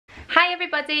Hi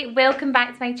everybody, welcome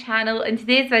back to my channel. In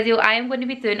today's video I am going to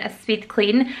be doing a speed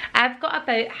clean. I've got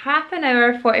about half an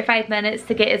hour, 45 minutes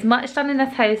to get as much done in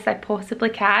this house as I possibly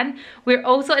can. We're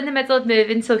also in the middle of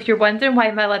moving, so if you're wondering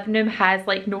why my living room has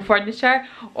like no furniture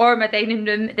or my dining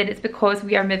room, then it's because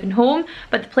we are moving home.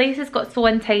 But the place has got so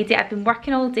untidy. I've been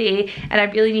working all day and I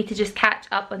really need to just catch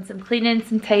up on some cleaning,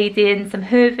 some tidying, some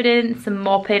hoovering, some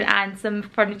mopping and some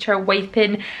furniture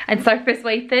wiping and surface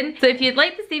wiping. So if you'd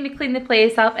like to see me clean the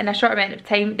place up in a short amount of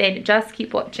time, then just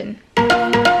keep watching. You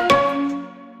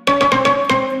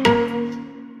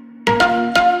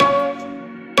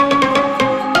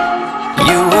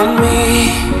and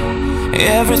me,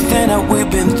 everything that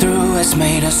we've been through has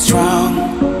made us strong.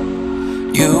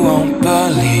 You won't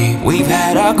believe we've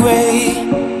had our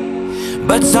gray,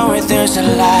 but somewhere there's a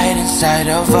light inside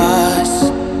of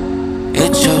us.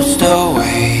 It shows the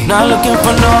way. Not looking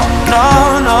for no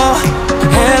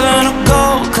heaven or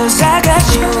gold, 'cause I got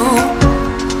you.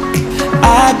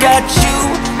 I got you,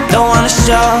 don't wanna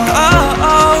show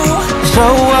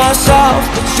us off,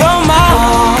 but you're my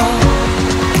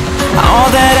all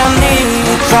that I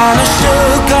need. Trying to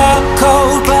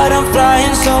sugarcoat, but I'm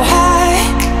flying so high,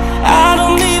 I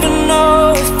don't even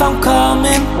know if I'm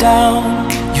coming down.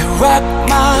 You rock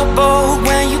my boat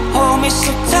when you hold me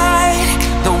so tight.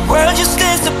 The world just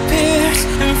disappears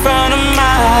in front of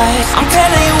my eyes. I'm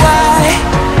telling you why,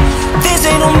 this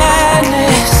ain't no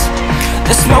madness.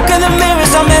 The smoke and the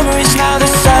mirrors are memories now. The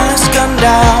sun's gone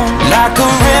down like a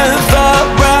river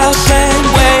rushing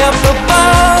way up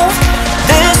above.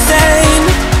 This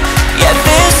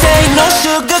ain't no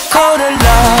sugar-coated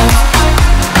love.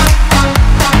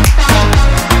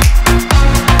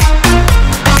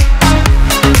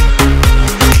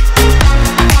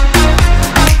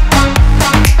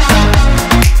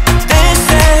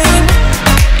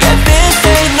 This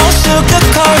ain't no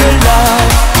sugar-coated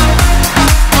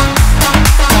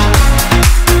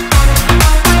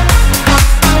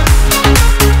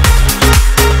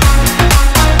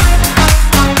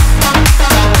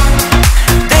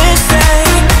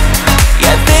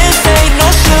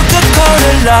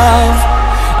love.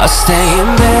 I stay in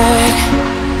bed,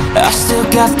 I still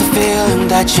got the feeling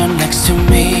that you're next to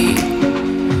me.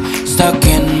 Stuck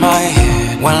in my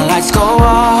head when lights go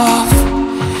off.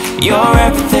 You're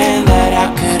everything that I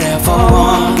could ever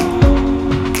want.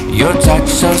 Your touch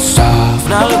so soft.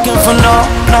 Not looking for no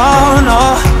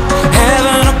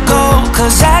heaven or gold,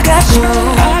 'cause I got you.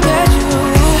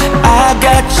 I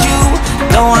got you.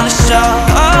 Don't wanna show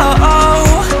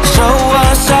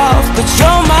us off, but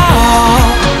you're my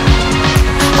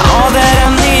all that I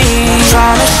need.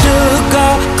 Trying to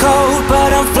sugarcoat, but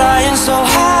I'm flying so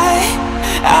high,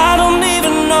 I don't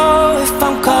even know if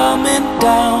I'm coming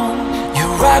down. You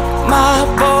rock my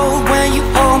boat when you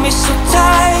hold me so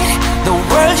tight. The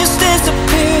world just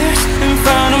disappears in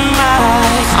front of my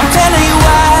eyes. I'm telling you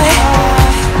why,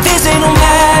 this ain't no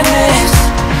madness.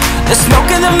 The smoke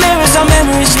and the mirrors are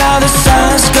memories now. The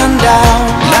sun's gone down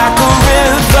like a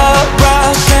river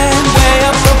rushing way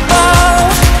up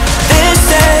above. This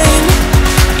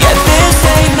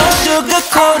ain't no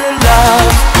sugar-coated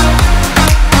love.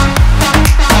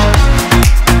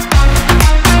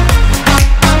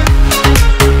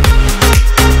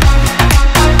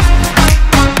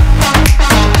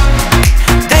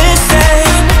 This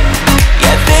ain't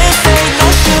no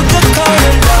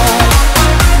sugar-coated love.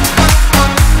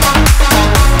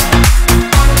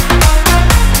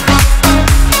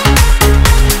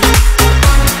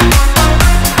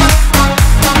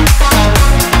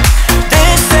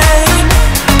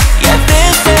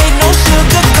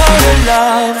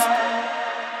 Love.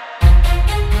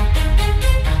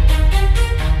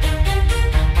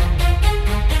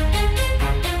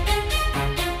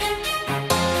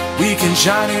 We can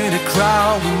shine in a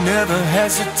crowd, we never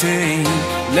hesitate.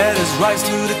 Let us rise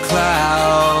to the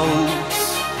clouds.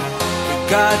 We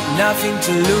got nothing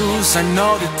to lose, I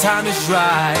know the time is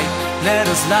right. Let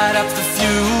us light up the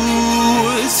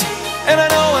fuse. And I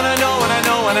know, and I know, and I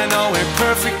know, and I know we're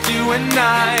perfect, you and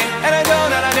I. And I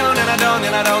don't, and I don't, and I don't,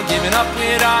 and I don't giving up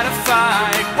without a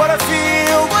fight. What I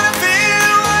feel,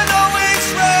 I know it's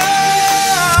right.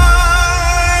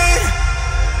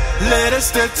 Let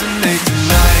us detonate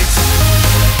tonight.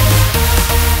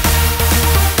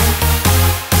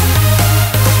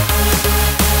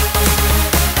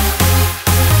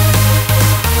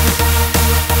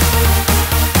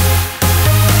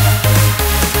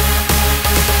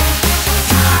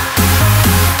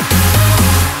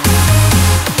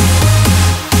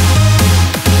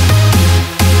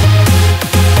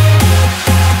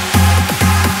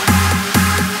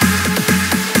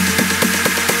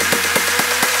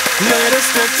 Let us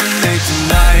detonate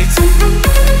tonight.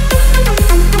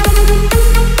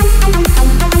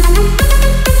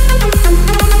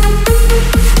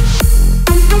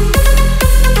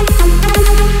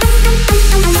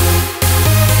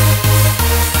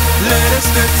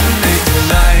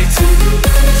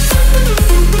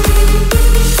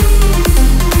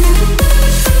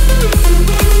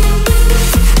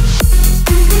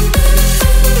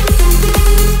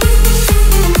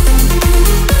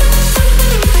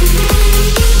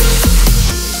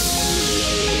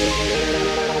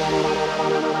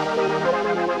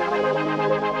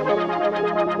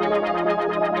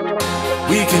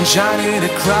 We can shine in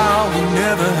a crowd, we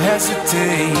never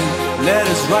hesitate. Let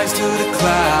us rise to the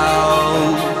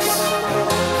clouds.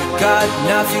 We got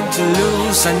nothing to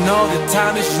lose, I know the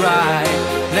time is right.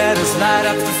 Let us light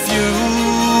up the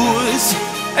fuse.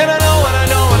 And I know, and I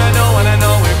know, and I know, and I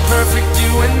know we're perfect,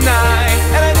 you and I.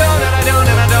 And I don't, and I don't,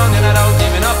 and I don't, and I don't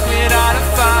giving up without a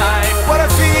fight. What I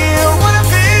feel,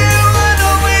 I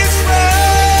know it's right.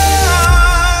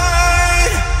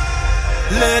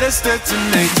 Let us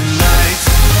detonate tonight.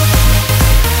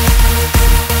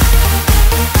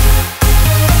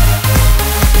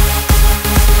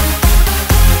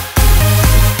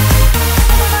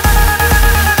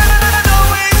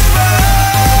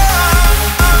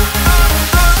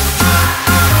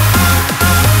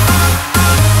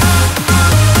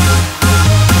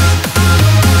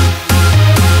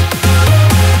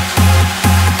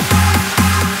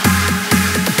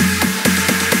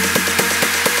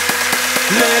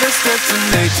 Let us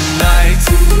detonate tonight.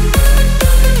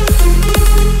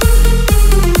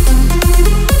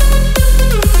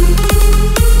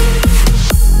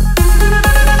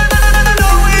 No,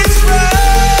 it's right.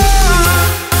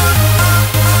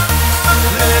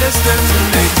 Let us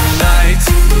detonate tonight.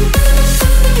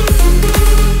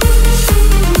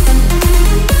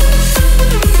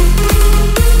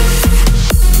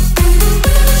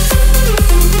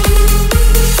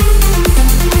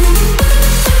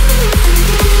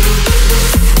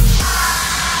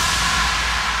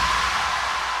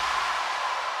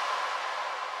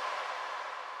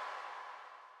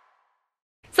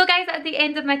 So guys, at the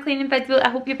end of my cleaning video, I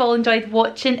hope you've all enjoyed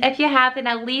watching. If you have, then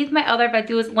I'll leave my other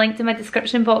videos linked in my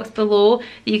description box below that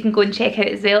you can go and check out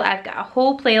as well. I've got a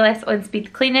whole playlist on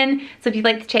speed cleaning, so if you'd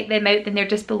like to check them out, then they're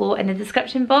just below in the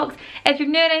description box. If you're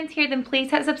new around here, then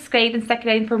please hit subscribe and stick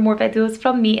around for more videos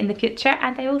from me in the future,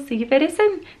 and I will see you very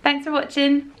soon. Thanks for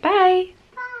watching. Bye!